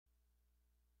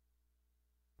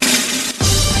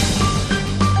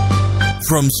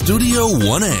From Studio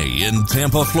 1A in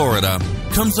Tampa, Florida,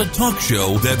 comes a talk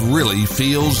show that really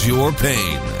feels your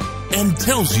pain and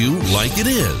tells you like it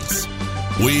is.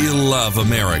 We love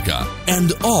America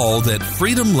and all that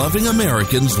freedom-loving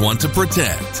Americans want to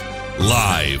protect.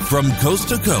 Live from coast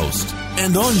to coast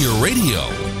and on your radio,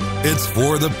 it's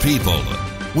For the People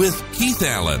with Keith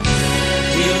Allen. We'll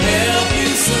help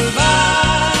you survive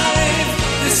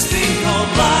this thing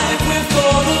called life. We're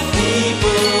for the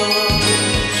people.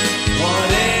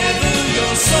 Whatever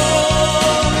your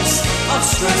source of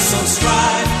stress or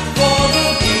strife, for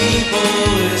the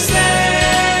people is there.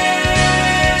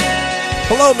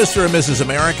 Hello, Mr. and Mrs.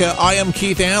 America. I am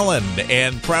Keith Allen,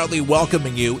 and proudly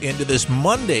welcoming you into this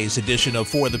Monday's edition of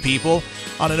For the People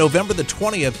on November the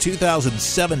 20th,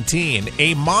 2017.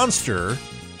 A monster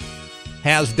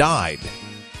has died.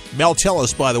 Mel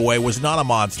Tillis, by the way, was not a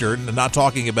monster. Not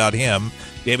talking about him.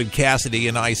 David Cassidy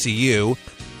in ICU.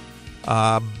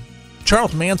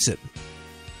 Charles Manson.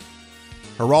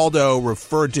 Geraldo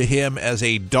referred to him as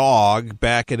a dog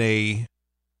back in a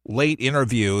late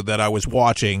interview that I was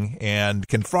watching and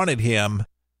confronted him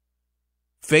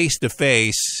face to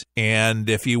face. And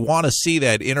if you want to see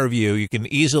that interview, you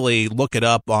can easily look it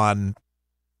up on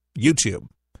YouTube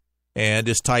and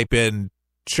just type in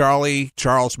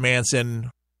Charles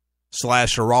Manson /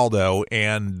 Geraldo,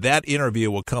 and that interview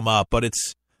will come up. But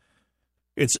it's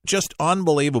just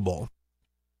unbelievable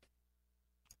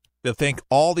to think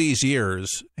all these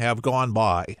years have gone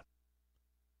by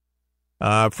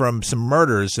from some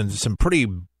murders, and some pretty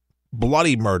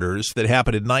bloody murders that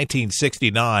happened in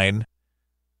 1969.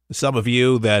 Some of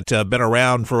you that have been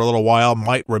around for a little while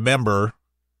might remember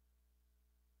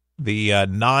the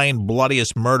 9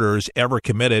 bloodiest murders ever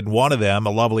committed. One of them,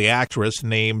 a lovely actress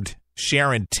named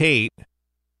Sharon Tate,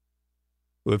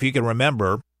 who, if you can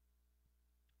remember,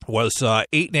 was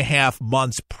 8.5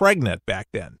 months pregnant back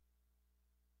then,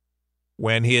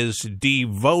 when his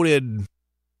devoted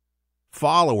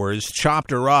followers chopped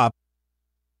her up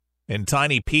in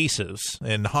tiny pieces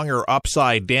and hung her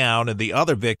upside down, and the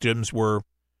other victims were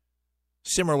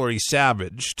similarly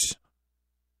savaged.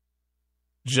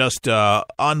 Just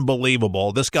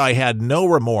unbelievable. This guy had no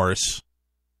remorse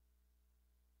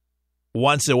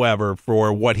whatsoever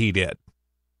for what he did.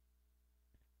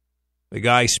 The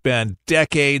guy spent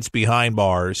decades behind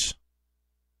bars,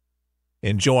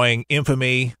 enjoying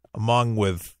infamy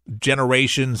with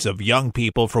generations of young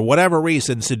people, for whatever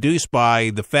reason, seduced by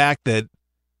the fact that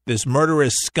this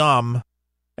murderous scum,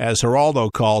 as Geraldo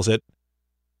calls it,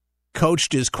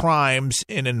 coached his crimes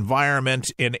in an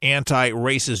environment in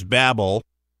anti-racist babble.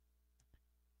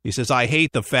 He says, I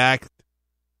hate the fact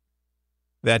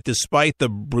that despite the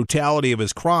brutality of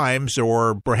his crimes,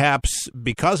 or perhaps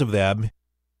because of them,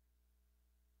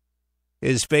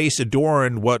 his face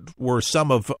adorned what were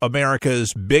some of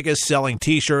America's biggest selling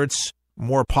T-shirts,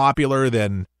 more popular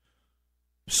than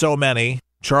so many.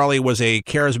 Charlie was a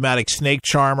charismatic snake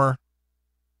charmer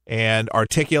and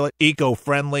articulate,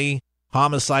 eco-friendly,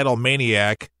 homicidal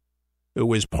maniac who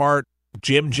was part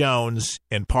Jim Jones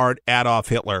and part Adolf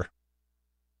Hitler.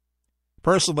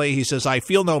 Personally, he says, I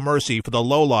feel no mercy for the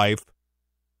lowlife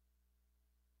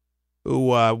who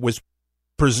was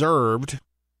preserved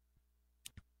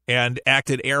and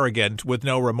acted arrogant with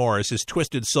no remorse. His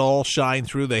twisted soul shined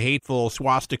through the hateful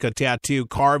swastika tattoo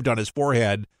carved on his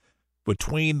forehead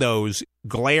between those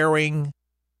glaring,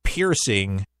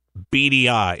 piercing, beady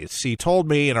eyes. He told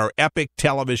me in our epic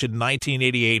television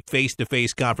 1988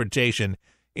 face-to-face confrontation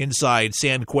inside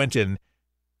San Quentin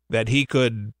that he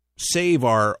could save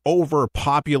our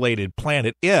overpopulated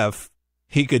planet if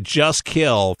he could just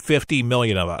kill 50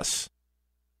 million of us.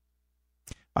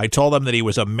 I told him that he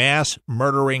was a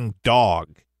mass-murdering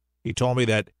dog. He told me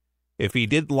that if he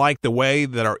didn't like the way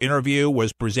that our interview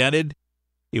was presented,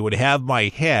 he would have my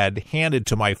head handed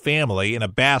to my family in a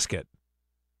basket.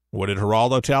 What did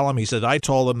Geraldo tell him? He said, I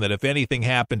told him that if anything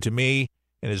happened to me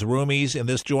and his roomies in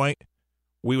this joint,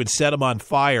 we would set him on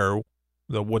fire,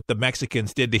 what the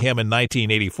Mexicans did to him in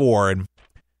 1984. And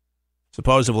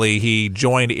supposedly he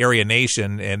joined Aryan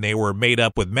Nation, and they were made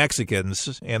up with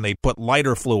Mexicans, and they put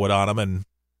lighter fluid on him, and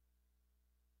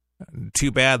too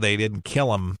bad they didn't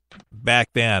kill him back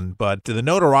then. But the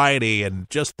notoriety and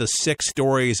just the sick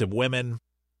stories of women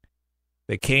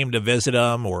that came to visit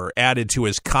him or added to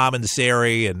his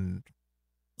commissary, and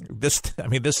this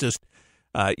is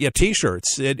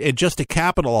T-shirts. It just to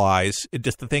capitalize,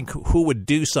 just to think who would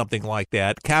do something like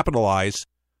that, capitalize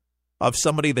of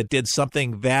somebody that did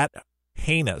something that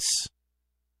heinous,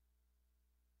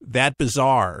 that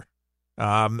bizarre.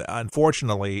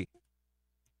 Unfortunately,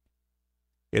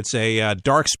 it's a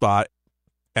dark spot,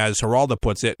 as Geraldo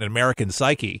puts it, in American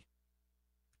psyche.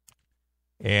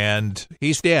 and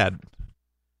he's dead.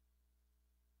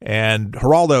 And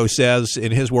Geraldo says,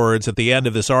 in his words at the end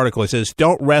of this article, he says,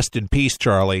 "Don't rest in peace,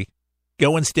 Charlie.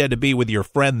 Go instead to be with your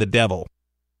friend, the devil.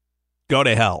 Go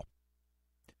to hell."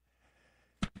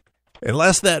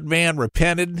 Unless that man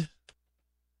repented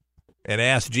and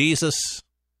asked Jesus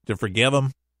to forgive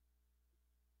him,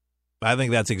 I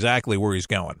think that's exactly where he's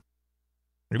going.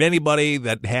 And anybody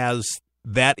that has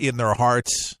that in their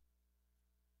hearts,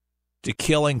 to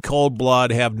kill in cold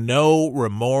blood, have no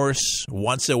remorse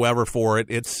whatsoever for it,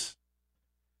 it's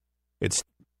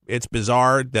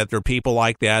bizarre that there are people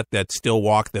like that still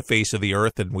walk the face of the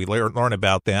earth, and we learn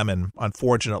about them. And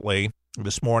unfortunately,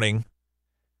 this morning,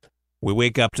 we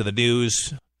wake up to the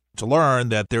news to learn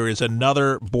that there is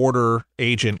another border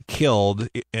agent killed,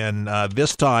 and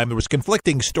this time there was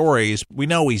conflicting stories. We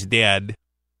know he's dead.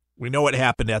 We know what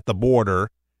happened at the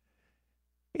border.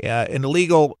 An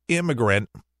illegal immigrant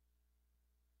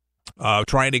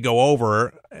trying to go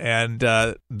over, and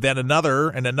then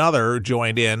another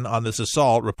joined in on this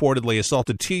assault, reportedly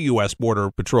assaulted 2 U.S. Border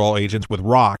Patrol agents with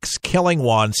rocks, killing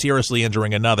one, seriously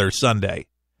injuring another Sunday.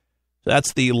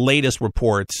 That's the latest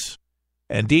reports,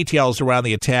 and details around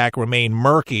the attack remain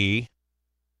murky.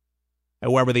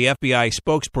 However, the FBI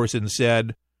spokesperson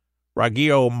said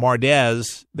Rogelio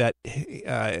Mardez, that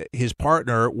his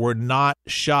partner, were not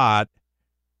shot,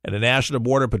 and a National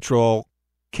Border Patrol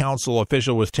Council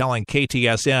official was telling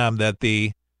KTSM that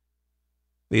the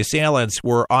assailants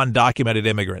were undocumented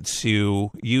immigrants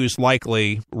who used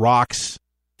likely rocks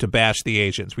to bash the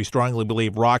agents. We strongly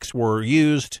believe rocks were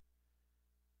used.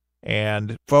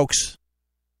 And folks,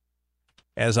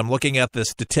 as I'm looking at the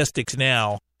statistics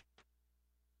now,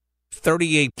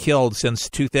 38 killed since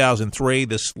 2003.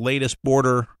 This latest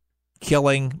border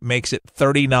killing makes it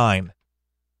 39.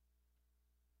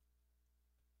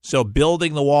 So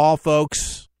building the wall,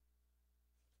 folks,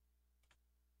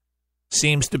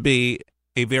 seems to be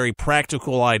a very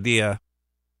practical idea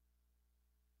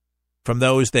from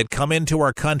those that come into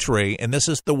our country, and this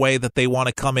is the way that they want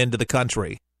to come into the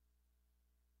country.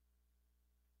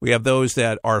 We have those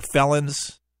that are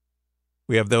felons.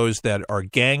 We have those that are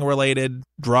gang-related,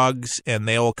 drugs, and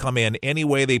they'll come in any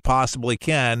way they possibly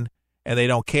can, and they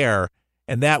don't care.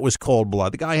 And that was cold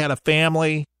blood. The guy had a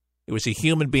family. He was a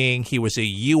human being. He was a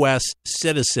U.S.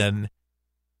 citizen.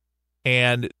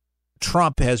 And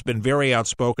Trump has been very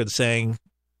outspoken, saying,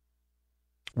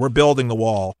 we're building the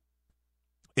wall,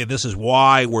 and this is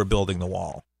why we're building the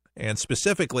wall. And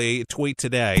specifically, a tweet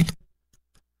today,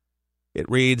 it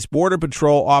reads, "Border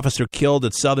Patrol officer killed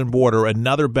at southern border,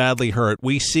 another badly hurt.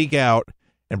 We seek out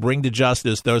and bring to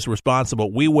justice those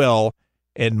responsible. We will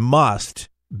and must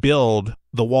build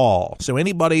the wall." So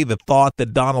anybody that thought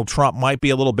that Donald Trump might be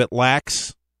a little bit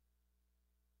lax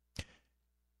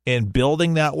in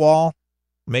building that wall,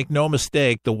 make no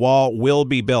mistake, the wall will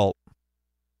be built.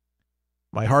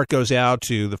 My heart goes out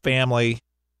to the family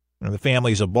and the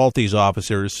families of both these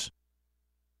officers.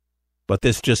 But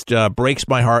this just breaks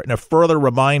my heart, and a further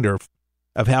reminder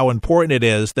of how important it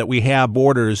is that we have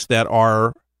borders that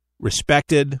are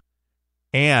respected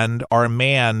and are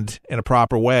manned in a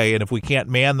proper way. And if we can't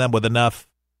man them with enough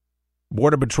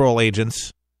Border Patrol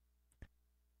agents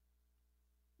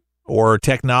or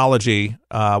technology,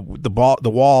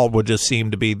 the wall would just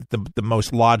seem to be the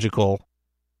most logical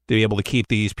to be able to keep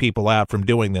these people out from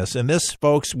doing this. And this,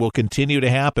 folks, will continue to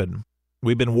happen.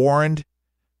 We've been warned.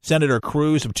 Senator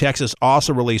Cruz of Texas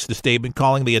also released a statement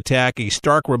calling the attack a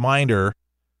stark reminder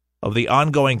of the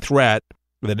ongoing threat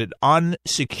that an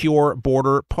unsecure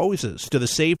border poses to the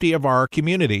safety of our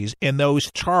communities and those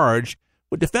charged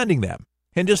with defending them.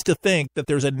 And just to think that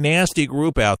there's a nasty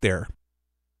group out there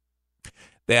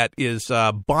that is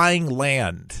buying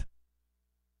land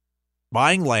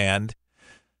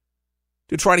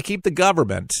to try to keep the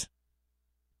government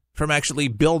from actually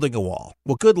building a wall.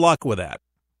 Well, good luck with that.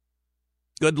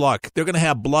 Good luck. They're going to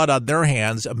have blood on their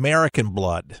hands, American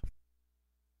blood.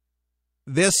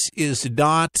 This is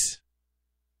not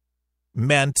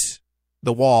meant,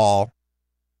 the wall,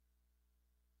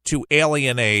 to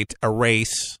alienate a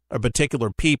race, a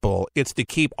particular people. It's to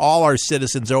keep all our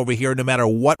citizens over here, no matter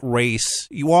what race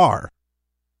you are.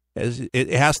 It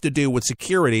has to do with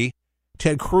security.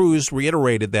 Ted Cruz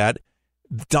reiterated that.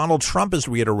 Donald Trump has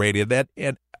reiterated that.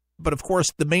 But, of course,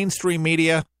 the mainstream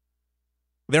media,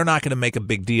 they're not going to make a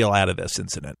big deal out of this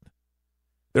incident.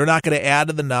 They're not going to add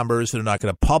to the numbers. They're not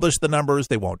going to publish the numbers.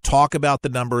 They won't talk about the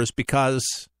numbers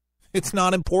because it's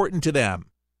not important to them.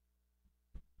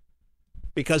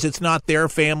 Because it's not their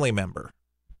family member.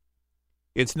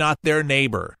 It's not their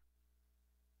neighbor.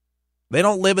 They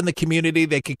don't live in the community.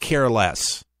 They could care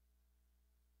less.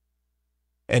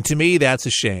 And to me, that's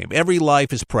a shame. Every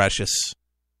life is precious,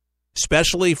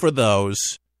 especially for those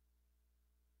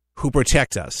who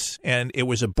protect us. And it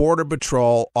was a Border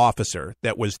Patrol officer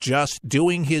that was just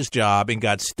doing his job and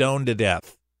got stoned to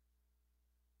death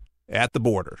at the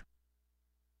border.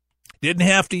 Didn't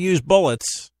have to use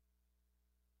bullets.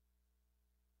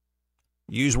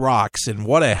 Use rocks, and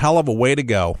what a hell of a way to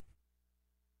go.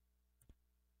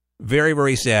 Very,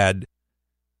 very sad.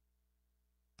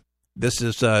 This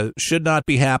is should not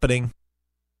be happening.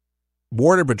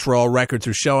 Border Patrol records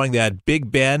are showing that Big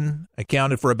Ben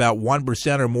accounted for about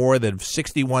 1% or more than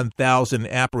 61,000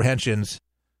 apprehensions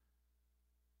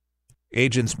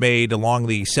agents made along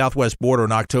the southwest border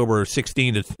in October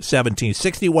 16 to 17.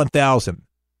 61,000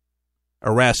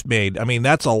 arrests made. I mean,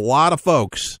 that's a lot of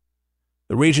folks.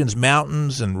 The region's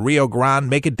mountains and Rio Grande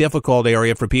make a difficult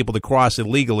area for people to cross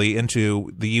illegally into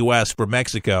the U.S. from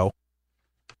Mexico.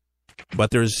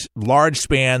 But there's large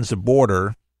spans of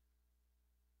border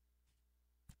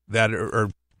that are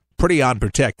pretty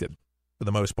unprotected for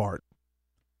the most part.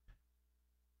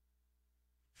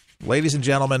 Ladies and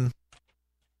gentlemen,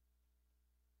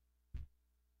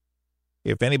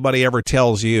 if anybody ever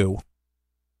tells you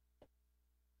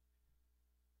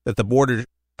that the border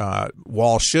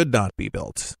wall should not be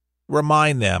built,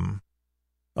 remind them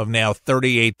of now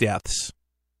 38 deaths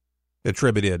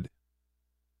attributed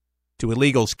to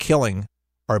illegals killing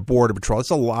our Border Patrol.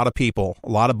 It's a lot of people, a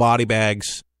lot of body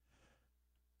bags,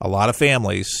 a lot of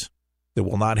families that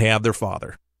will not have their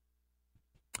father.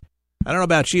 I don't know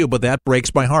about you, but that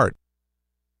breaks my heart.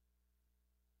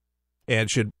 And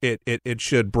it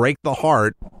should break the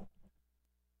heart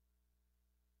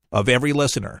of every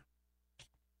listener.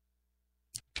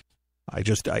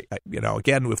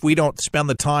 Again, if we don't spend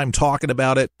the time talking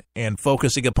about it and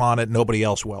focusing upon it, nobody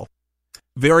else will.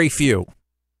 Very few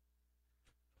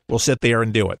will sit there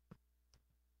and do it.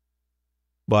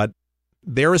 But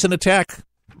there is an attack,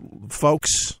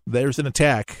 folks. There's an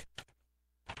attack.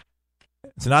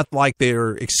 It's not like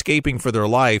they're escaping for their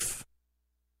life,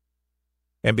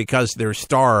 and because they're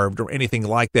starved or anything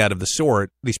like that of the sort.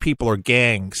 These people are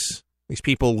gangs. These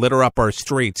people litter up our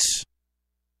streets,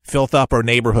 filth up our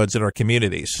neighborhoods and our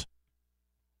communities.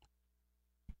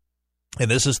 And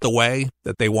this is the way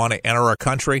that they want to enter our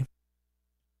country.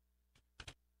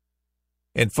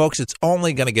 And folks, it's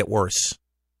only going to get worse.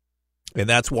 And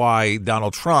that's why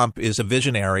Donald Trump is a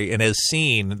visionary and has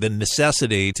seen the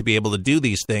necessity to be able to do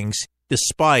these things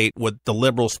despite what the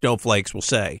liberal snowflakes will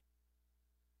say.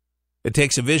 It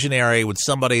takes a visionary with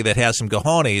somebody that has some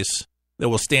cojones that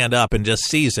will stand up and just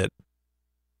seize it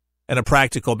in a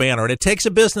practical manner. And it takes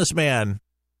a businessman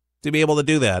to be able to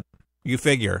do that. You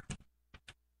figure.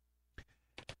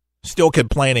 Still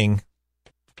complaining,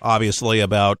 obviously,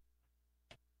 about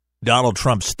Donald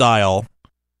Trump's style,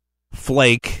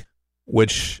 flake,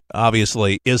 which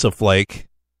obviously is a flake,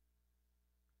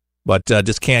 but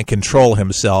just can't control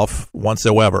himself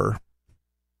whatsoever.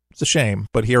 It's a shame,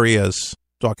 but here he is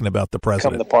talking about the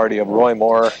president. Come the party of Roy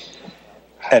Moore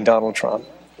and Donald Trump.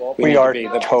 We are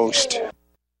toast.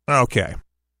 Okay.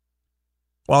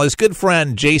 Well, his good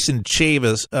friend Jason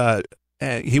Chavis,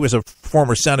 he was a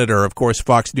former senator, of course,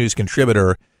 Fox News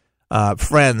contributor,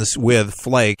 friends with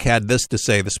Flake, had this to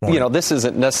say this morning. You know, this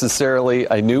isn't necessarily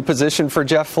a new position for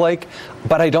Jeff Flake,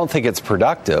 but I don't think it's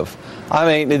productive.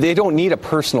 I mean, they don't need a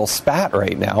personal spat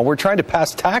right now. We're trying to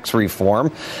pass tax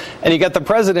reform, and you got the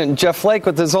president, Jeff Flake,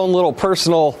 with his own little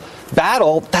personal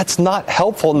battle. That's not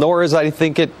helpful, nor is, I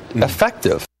think, it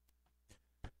effective.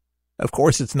 Of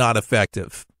course it's not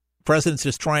effective. The president's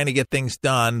just trying to get things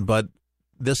done, but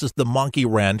this is the monkey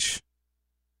wrench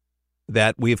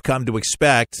that we've come to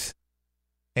expect.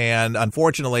 And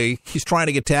unfortunately, he's trying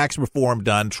to get tax reform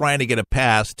done, trying to get it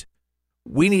passed.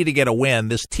 We need to get a win.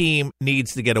 This team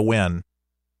needs to get a win.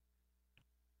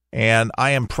 And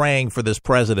I am praying for this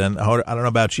president. I don't know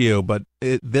about you, but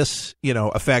this,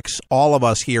 affects all of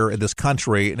us here in this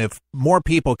country. And if more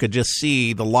people could just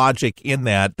see the logic in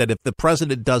that if the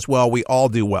president does well, we all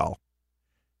do well.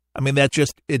 I mean,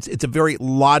 it's a very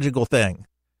logical thing.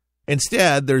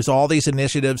 Instead, there's all these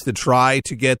initiatives to try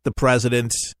to get the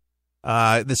president.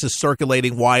 This is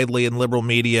circulating widely in liberal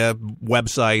media,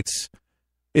 websites.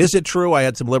 Is it true? I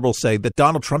had some liberals say that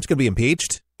Donald Trump's going to be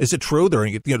impeached. Is it true? They're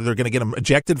going to get him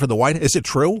ejected from the White House. Is it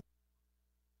true?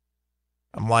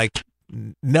 I'm like,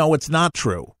 no, it's not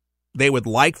true. They would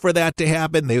like for that to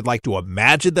happen. They would like to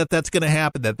imagine that that's going to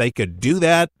happen, that they could do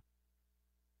that.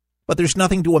 But there's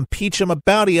nothing to impeach him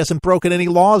about. He hasn't broken any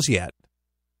laws yet.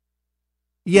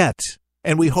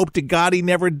 And we hope to God he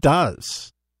never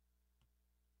does.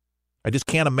 I just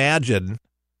can't imagine